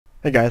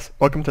Hey guys,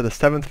 welcome to the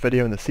 7th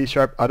video in the C#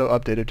 Auto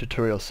Updater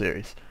tutorial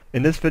series.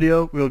 In this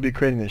video, we will be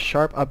creating the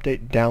Sharp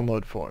Update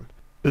download form.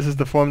 This is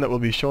the form that will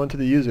be shown to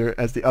the user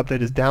as the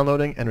update is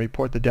downloading and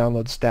report the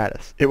download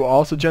status. It will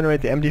also generate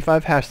the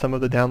MD5 hash sum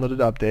of the downloaded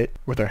update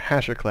with our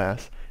hasher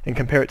class and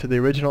compare it to the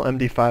original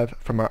MD5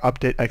 from our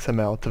update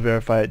XML to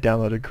verify it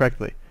downloaded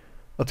correctly.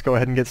 Let's go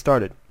ahead and get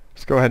started.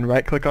 Let's go ahead and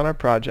right click on our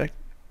project,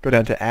 go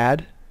down to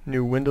Add,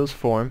 New Windows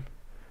Form,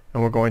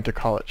 and we're going to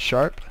call it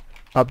Sharp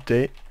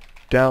Update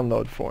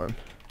Download Form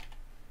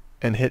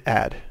and hit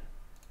Add.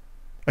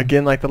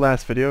 Again, like the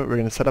last video, we're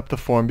going to set up the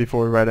form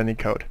before we write any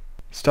code.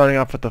 Starting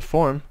off with the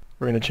form,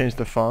 we're going to change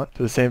the font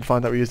to the same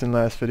font that we used in the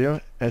last video,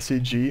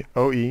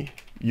 SEGOE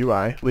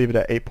UI, leave it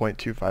at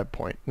 8.25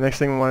 point. The next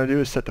thing we want to do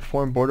is set the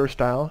form border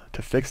style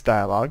to fixed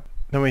dialog.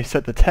 Then we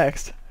set the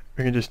text,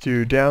 we can just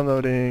do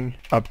downloading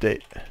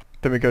update.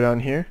 Then we go down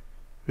here,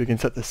 we can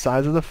set the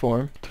size of the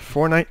form to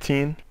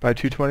 419 by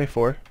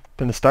 224.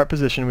 In the start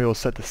position, we will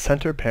set the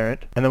center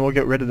parent, and then we'll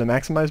get rid of the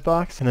maximize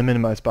box and the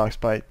minimize box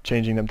by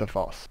changing them to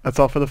false. That's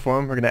all for the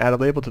form. We're going to add a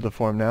label to the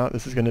form now.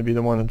 This is going to be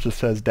the one that just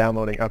says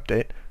downloading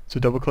update. So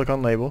double click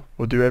on label.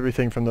 We'll do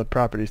everything from the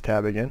properties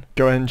tab again.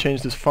 Go ahead and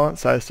change this font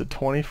size to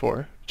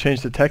 24.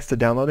 Change the text to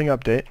downloading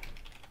update,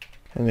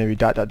 and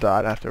maybe ...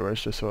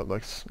 afterwards just so it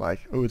looks like,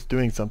 oh, it's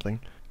doing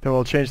something. Then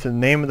we'll change the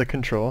name of the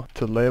control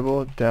to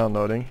label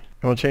downloading,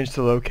 and we'll change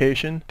the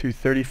location to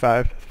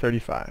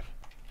 3535.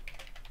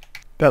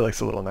 That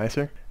looks a little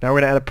nicer. Now we're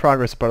going to add a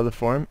progress bar to the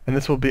form, and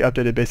this will be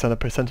updated based on the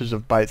percentage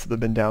of bytes that have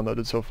been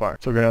downloaded so far.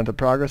 So we'll go down to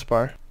progress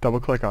bar, double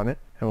click on it,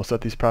 and we'll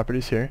set these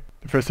properties here.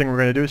 The first thing we're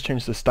going to do is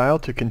change the style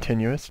to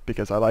continuous,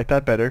 because I like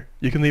that better.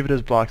 You can leave it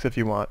as blocks if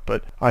you want,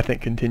 but I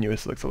think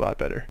continuous looks a lot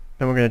better.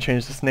 Then we're going to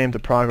change this name to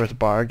progress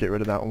bar, get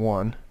rid of that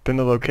 1. Then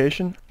the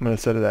location, I'm going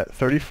to set it at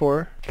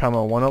 34,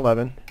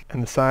 111,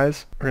 and the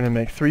size, we're going to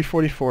make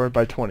 344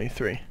 by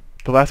 23.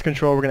 The last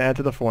control we're going to add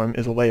to the form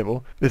is a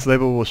label. This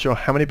label will show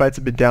how many bytes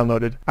have been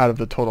downloaded out of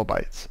the total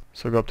bytes.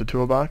 So go up to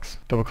Toolbox,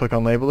 double click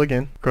on Label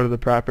again, go to the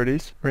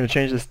Properties. We're going to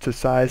change this to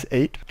size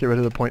 8, get rid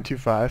of the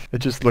 0.25. It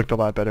just looked a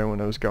lot better when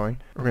it was going.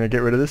 We're going to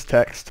get rid of this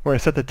text. We're going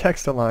to set the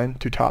text align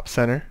to top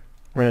center.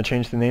 We're going to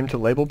change the name to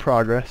Label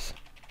Progress.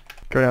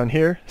 Go down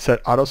here,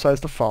 set auto size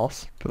to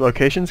false. The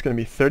location is going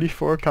to be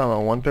 34,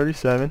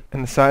 137,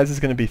 and the size is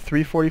going to be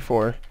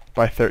 344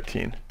 by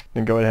 13.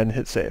 Then go ahead and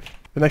hit save.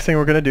 The next thing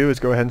we're going to do is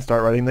go ahead and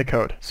start writing the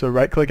code. So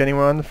right click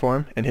anywhere on the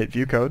form and hit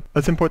view code.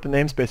 Let's import the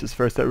namespaces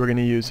first that we're going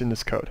to use in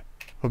this code.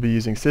 We'll be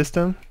using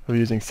system, we'll be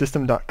using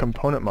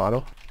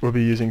system.componentModel, we'll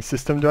be using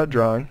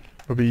system.drawing,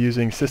 we'll be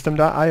using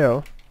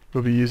system.io,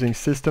 we'll be using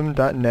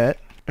system.net,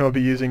 and we'll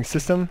be using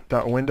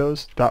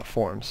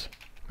system.windows.forms.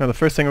 Now the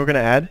first thing we're going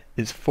to add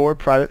is 4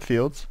 private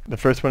fields. The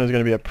first one is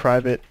going to be a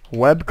private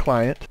web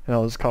client, and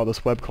I'll just call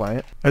this web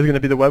client. That's going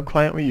to be the web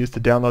client we use to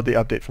download the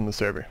update from the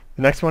server.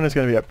 The next one is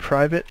going to be a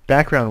private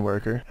background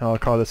worker, and I'll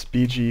call this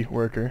BG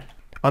worker.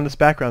 On this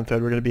background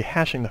thread, we're going to be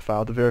hashing the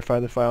file to verify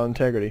the file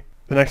integrity.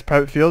 The next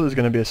private field is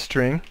going to be a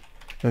string,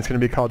 and it's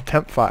going to be called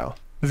temp file.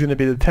 This is going to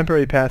be the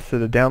temporary path to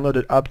the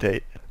downloaded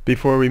update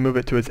before we move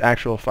it to its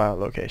actual file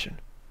location.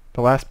 The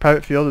last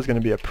private field is going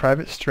to be a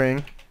private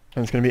string,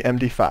 and it's going to be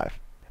MD5.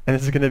 And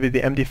this is going to be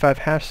the MD5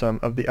 hash sum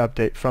of the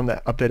update from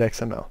that update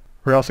XML.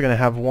 We're also going to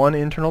have one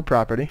internal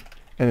property,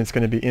 and it's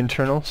going to be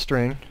internal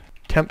string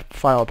temp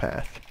file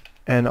path.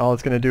 And all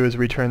it's going to do is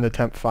return the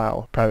temp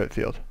file private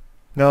field.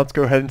 Now let's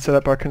go ahead and set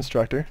up our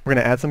constructor. We're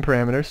going to add some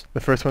parameters. The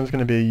first one is going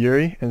to be a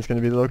URI, and it's going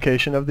to be the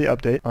location of the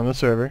update on the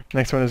server.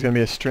 Next one is going to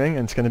be a string,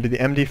 and it's going to be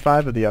the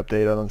MD5 of the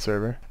update on the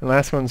server. And the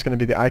last one is going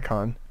to be the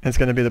icon, and it's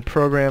going to be the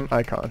program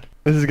icon.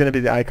 This is going to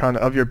be the icon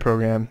of your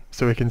program,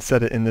 so we can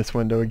set it in this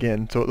window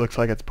again, so it looks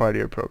like it's part of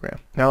your program.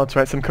 Now let's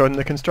write some code in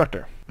the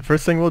constructor. The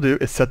first thing we'll do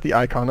is set the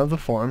icon of the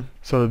form,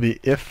 so it'll be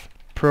if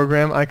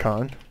program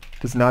icon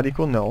does not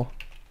equal null.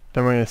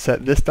 Then we're going to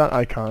set this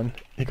 .icon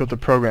equal to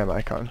program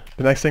icon.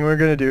 The next thing we're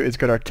going to do is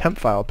get our temp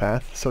file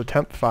path, so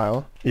temp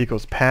file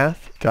equals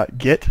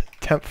path.get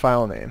temp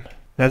file name.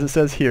 And as it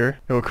says here,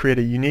 it will create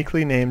a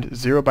uniquely named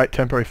 0-byte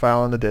temporary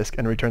file on the disk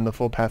and return the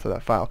full path of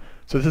that file.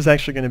 So this is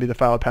actually going to be the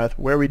file path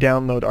where we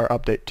download our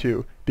update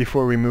to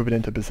before we move it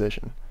into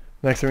position.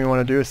 Next thing we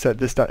want to do is set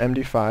this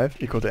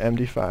 .md5 equal to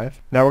md5.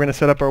 Now we're going to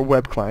set up our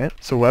web client.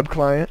 So web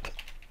client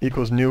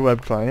equals new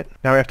web client.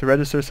 Now we have to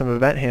register some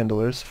event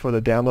handlers for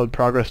the download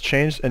progress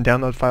changed and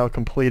download file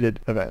completed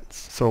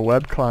events. So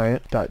web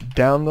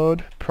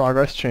client.download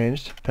progress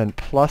changed, then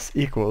plus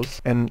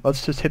equals, and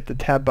let's just hit the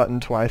tab button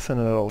twice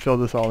and it'll fill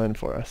this all in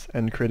for us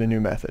and create a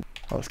new method.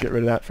 Let's get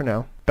rid of that for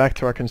now. Back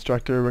to our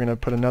constructor, we're going to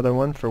put another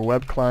one for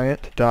web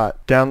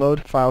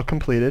client.download file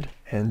completed,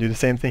 and do the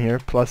same thing here,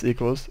 plus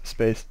equals,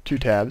 space, 2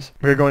 tabs.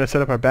 We're going to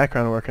set up our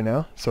background worker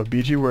now, so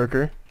BG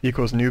worker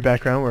equals new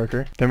background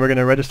worker. Then we're going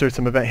to register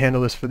some event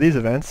handlers for these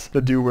events,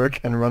 the do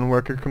work and run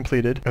worker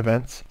completed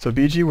events. So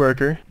BG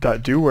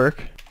worker.do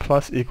work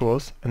plus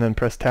equals, and then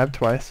press tab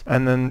twice,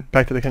 and then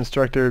back to the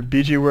constructor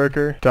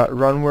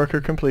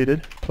bgworker.runWorker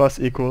completed plus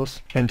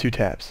equals, and 2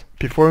 tabs.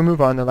 Before we move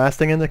on, the last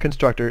thing in the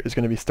constructor is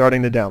going to be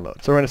starting the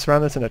download. So we're going to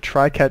surround this in a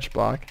try-catch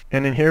block,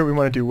 and in here we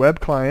want to do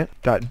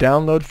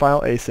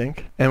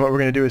webclient.downloadFileAsync, and what we're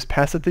going to do is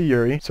pass it the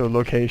URI, so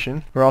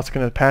location. We're also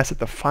going to pass it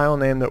the file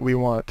name that we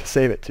want to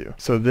save it to,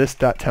 so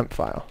this.temp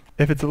file.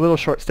 If it's a little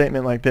short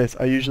statement like this,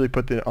 I usually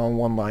put it on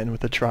one line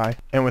with a try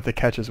and with a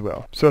catch as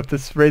well. So if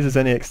this raises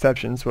any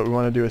exceptions, what we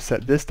want to do is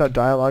set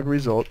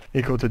this.dialogResult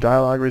equal to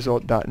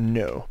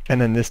dialogResult.no, and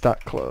then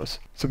this.close.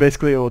 So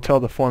basically it will tell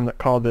the form that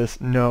called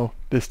this, no,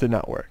 this did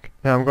not work.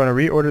 Now I'm going to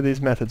reorder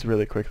these methods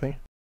really quickly.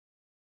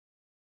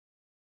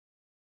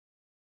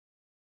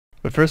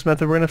 The first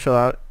method we're going to fill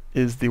out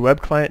is the web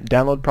client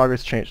download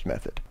progress changed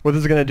method. What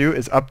this is going to do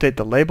is update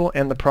the label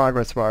and the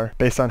progress bar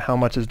based on how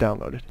much is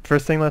downloaded.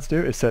 First thing let's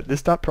do is set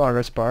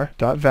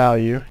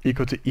this.progressBar.value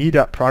equal to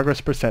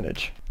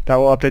e.progress%. That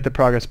will update the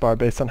progress bar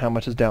based on how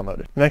much is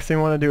downloaded. The next thing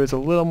we want to do is a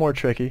little more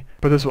tricky,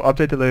 but this will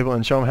update the label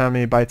and show them how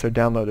many bytes are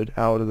downloaded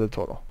out of the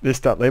total.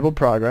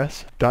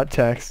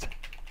 This.labelProgress.text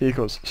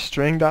equals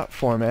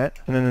string.format,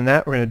 and then in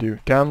that we're going to do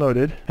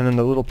downloaded, and then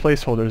the little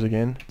placeholders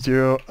again,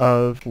 0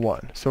 of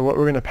 1. So what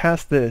we're going to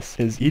pass this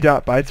is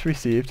e.bytes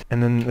received,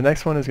 and then the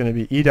next one is going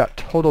to be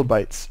e.total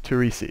bytes to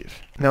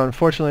receive. Now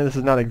unfortunately this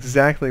is not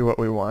exactly what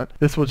we want.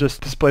 This will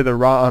just display the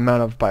raw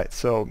amount of bytes,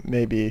 so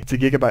maybe it's a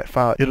gigabyte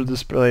file, it'll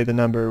display the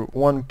number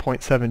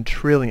 1.7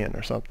 trillion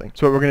or something.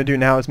 So what we're going to do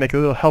now is make a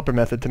little helper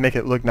method to make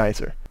it look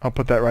nicer. I'll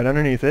put that right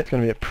underneath it. It's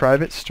going to be a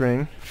private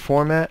string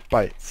format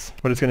bytes.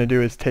 What it's going to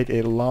do is take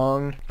a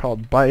long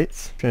called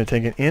bytes, it's going to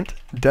take an int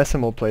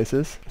decimal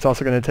places, it's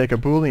also going to take a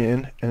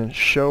boolean and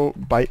show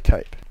byte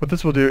type. What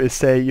this will do is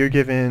say you're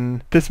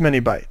given this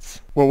many bytes.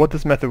 Well, what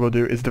this method will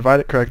do is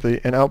divide it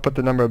correctly and output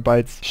the number of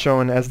bytes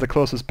shown as the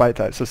closest byte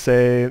type. So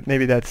say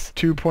maybe that's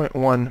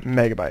 2.1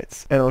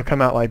 megabytes, and it'll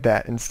come out like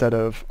that instead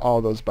of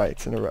all those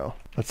bytes in a row.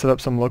 Let's set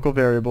up some local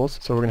variables.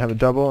 So we're going to have a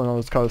double, and I'll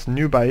just call this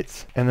new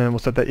bytes, and then we'll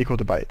set that equal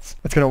to bytes.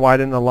 It's going to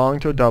widen the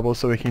long to a double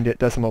so we can get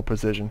decimal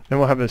precision. Then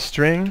we'll have a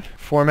string,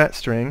 format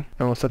string,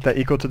 and we'll set that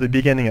equal to the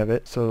beginning of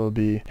it, so it'll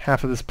be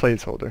half of this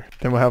placeholder.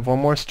 Then we'll have one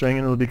more string,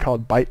 and it'll be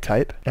called byte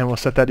type, and we'll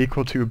set that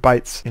equal to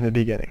bytes in the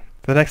beginning.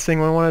 The next thing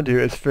we want to do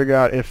is figure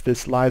out if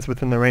this lies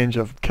within the range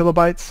of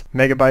kilobytes,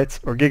 megabytes,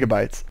 or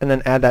gigabytes, and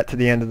then add that to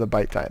the end of the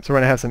byte type. So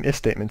we're going to have some if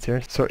statements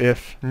here. So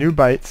if new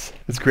bytes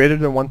is greater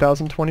than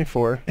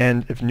 1024,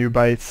 and if new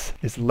bytes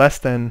is less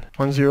than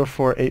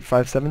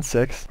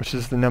 1048576, which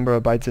is the number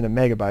of bytes in a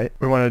megabyte,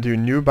 we want to do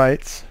new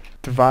bytes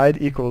divide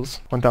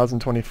equals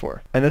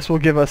 1024. And this will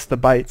give us the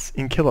bytes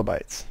in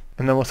kilobytes.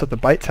 And then we'll set the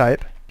byte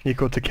type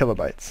equal to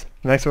kilobytes.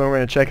 The next one we're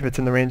going to check if it's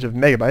in the range of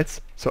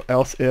megabytes. So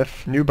else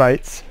if new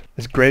bytes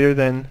is greater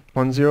than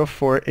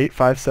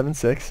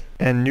 1048576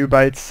 and new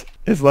bytes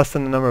is less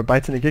than the number of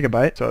bytes in a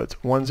gigabyte, so it's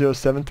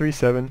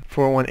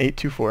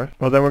 10737411824.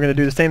 Well, then we're going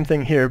to do the same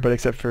thing here, but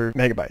except for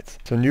megabytes.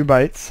 So new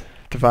bytes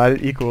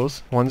divided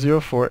equals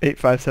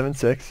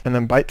 1048576, and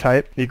then byte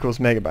type equals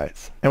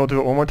megabytes. And we'll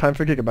do it one more time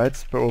for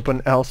gigabytes, but we'll put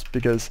an else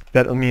because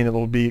that'll mean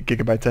it'll be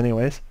gigabytes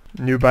anyways.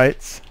 New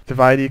bytes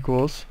divide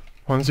equals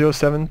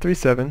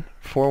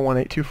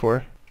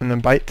 10737411824, and then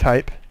byte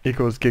type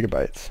equals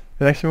gigabytes.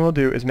 The next thing we'll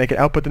do is make it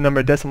output the number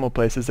of decimal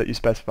places that you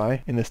specify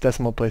in this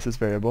decimal places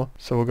variable.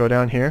 So we'll go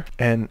down here,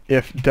 and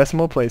if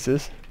decimal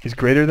places is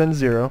greater than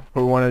 0,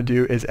 what we want to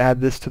do is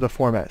add this to the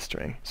format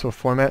string. So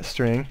format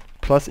string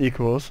plus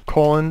equals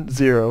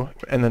 :0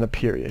 and then a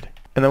period.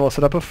 And then we'll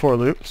set up a for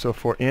loop. So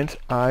for int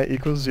I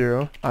equals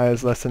 0, I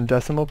is less than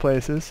decimal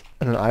places,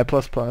 and then I++,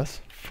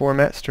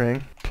 format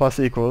string plus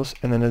equals,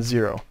 and then a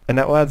 0. And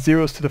that will add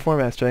zeros to the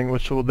format string,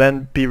 which will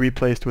then be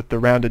replaced with the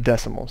rounded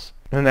decimals.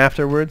 And then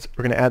afterwards,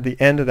 we're going to add the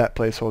end of that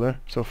placeholder.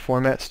 So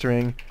format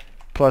string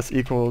plus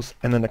equals,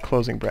 and then a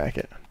closing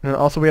bracket. And then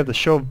also we have the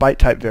show byte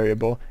type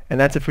variable, and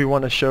that's if we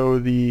want to show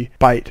the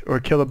byte or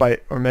kilobyte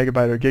or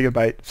megabyte or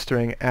gigabyte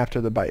string after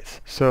the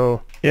bytes.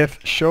 So if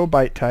show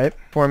byte type,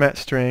 format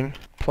string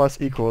plus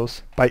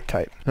equals byte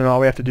type. And all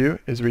we have to do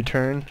is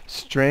return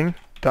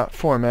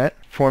string.format,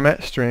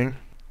 format string,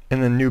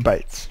 and then new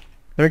bytes.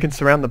 Then we can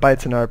surround the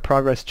bytes in our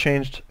progress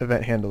changed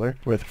event handler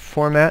with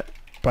format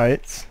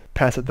bytes,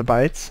 pass it the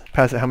bytes,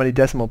 pass it how many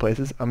decimal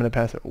places. I'm going to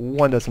pass it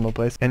 1 decimal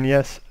place, and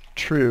yes,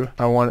 true,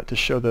 I want it to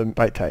show the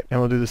byte type. And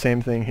we'll do the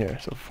same thing here.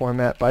 So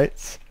format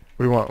bytes,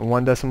 we want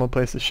 1 decimal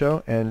place to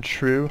show, and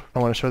true, I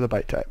want to show the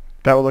byte type.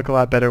 That will look a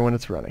lot better when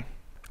it's running.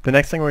 The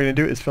next thing we're going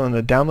to do is fill in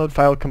the download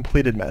file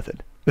completed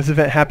method. This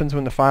event happens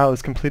when the file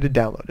is completed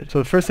downloaded. So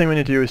the first thing we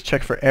need to do is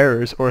check for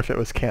errors or if it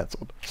was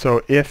cancelled.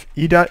 So if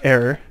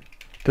e.error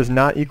does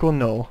not equal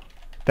null,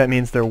 that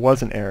means there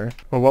was an error.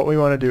 Well, what we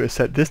want to do is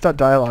set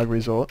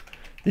this.dialogResult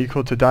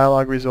equal to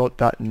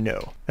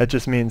dialogResult.no. That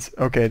just means,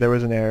 okay, there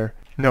was an error.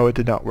 No, it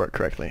did not work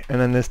correctly. And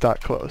then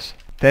this.close.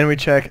 Then we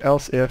check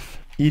else if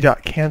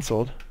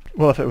e.cancelled.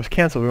 Well, if it was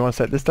cancelled, we want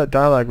to set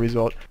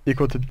this.dialogResult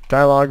equal to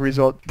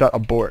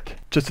dialogResult.abort,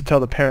 just to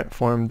tell the parent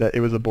form that it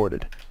was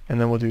aborted. And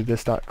then we'll do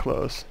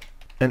this.close.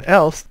 and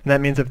else, and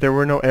that means if there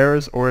were no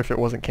errors or if it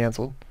wasn't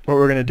canceled. What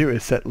we're going to do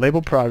is set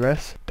label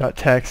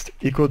progress.text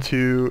equal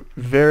to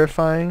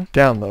verifying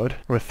download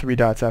with 3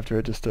 dots after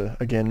it just to,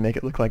 again, make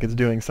it look like it's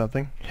doing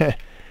something. And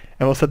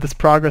we'll set this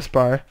progress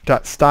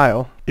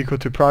bar.style equal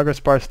to progress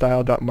bar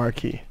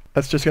style.marquee.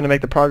 That's just going to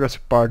make the progress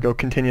bar go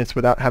continuous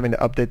without having to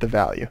update the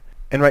value.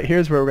 And right here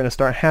is where we're going to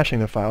start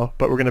hashing the file,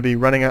 but we're going to be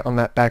running it on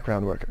that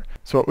background worker.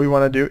 So what we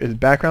want to do is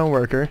background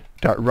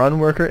worker.run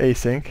worker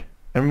async,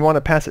 and we want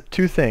to pass it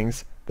 2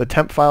 things, the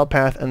temp file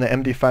path and the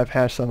MD5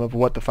 hash sum of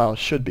what the file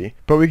should be.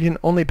 But we can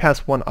only pass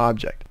one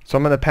object. So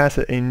I'm going to pass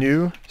it a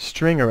new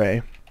string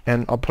array,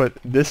 and I'll put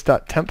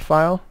this.temp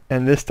file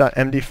and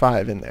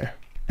this.md5 in there.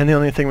 And the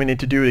only thing we need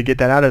to do to get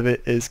that out of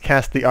it is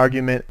cast the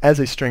argument as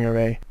a string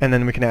array, and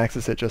then we can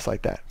access it just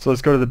like that. So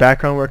let's go to the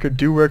background worker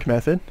doWork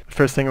method. The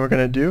first thing we're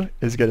going to do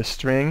is get a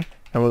string,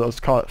 and let's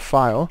call it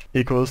file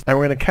equals, and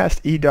we're going to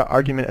cast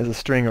e.argument as a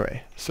string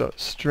array. So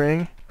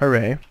string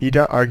array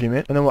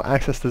e.argument, and then we'll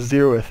access the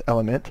 0th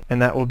element,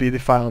 and that will be the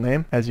file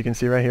name, as you can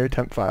see right here,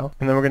 temp file.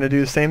 And then we're going to do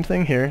the same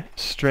thing here,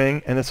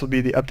 string, and this will be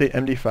the update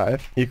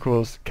md5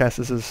 equals, cast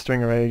this as a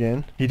string array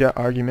again,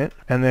 e.argument,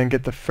 and then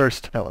get the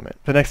first element.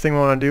 The next thing we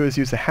want to do is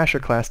use the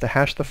hasher class to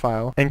hash the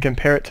file and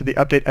compare it to the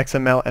update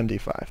XML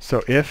md5.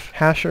 So if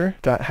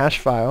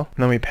hasher.hashFile,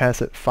 and then we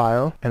pass it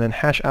file, and then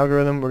hash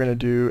algorithm, we're going to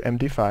do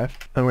md5,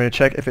 and we're going to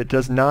check if it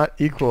does not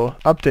equal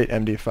update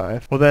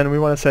md5. Well, then we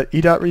want to set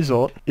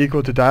e.result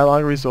equal to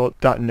dialog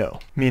result.no,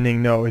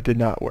 meaning no, it did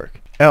not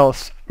work.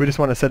 Else, we just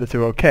want to set it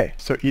to OK.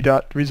 So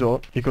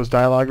e.result equals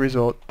dialog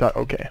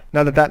result.ok.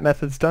 Now that that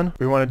method's done,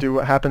 we want to do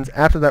what happens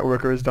after that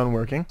worker is done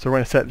working. So we're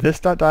going to set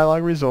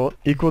this.dialog result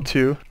equal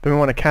to, then we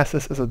want to cast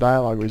this as a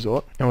dialog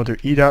result, and we'll do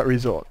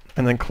e.result,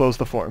 and then close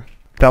the form.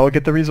 That will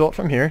get the result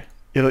from here.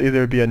 It'll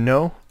either be a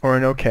no or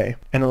an OK,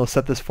 and it'll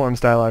set this form's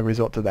dialog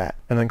result to that,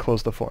 and then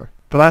close the form.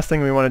 The last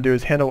thing we want to do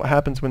is handle what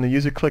happens when the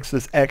user clicks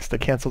this X to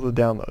cancel the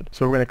download.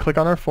 So we're going to click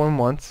on our form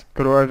once,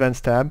 go to our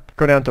Events tab,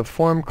 go down to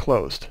Form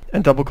Closed,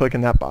 and double click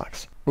in that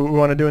box. What we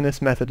want to do in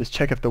this method is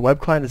check if the web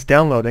client is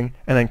downloading,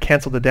 and then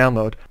cancel the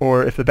download,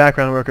 or if the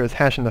background worker is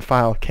hashing the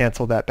file,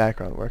 cancel that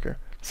background worker.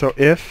 So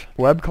if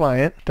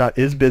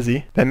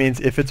webClient.isBusy, that means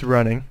if it's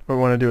running, what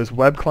we want to do is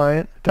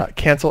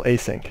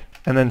webClient.cancelAsync,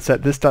 and then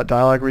set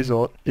this.dialog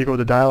result equal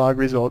to dialog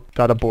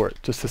result.abort,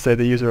 just to say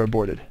the user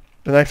aborted.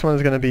 The next one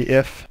is going to be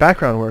if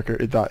background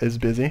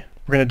worker.isBusy.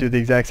 We're going to do the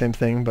exact same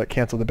thing but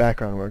cancel the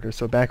background worker.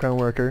 So background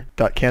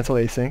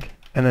worker.cancelAsync,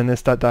 and then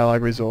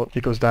this.dialog result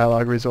equals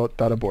dialog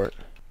result.abort.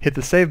 Hit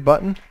the save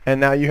button,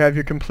 and now you have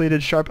your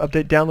completed Sharp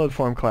Update download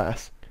form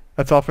class.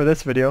 That's all for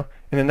this video.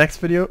 In the next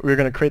video, we're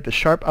going to create the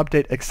Sharp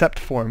Update accept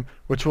form,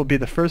 which will be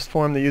the first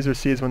form the user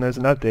sees when there's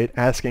an update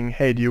asking,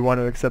 hey, do you want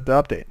to accept the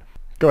update?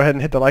 Go ahead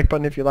and hit the like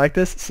button if you like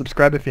this,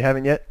 subscribe if you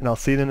haven't yet, and I'll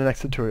see you in the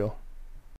next tutorial.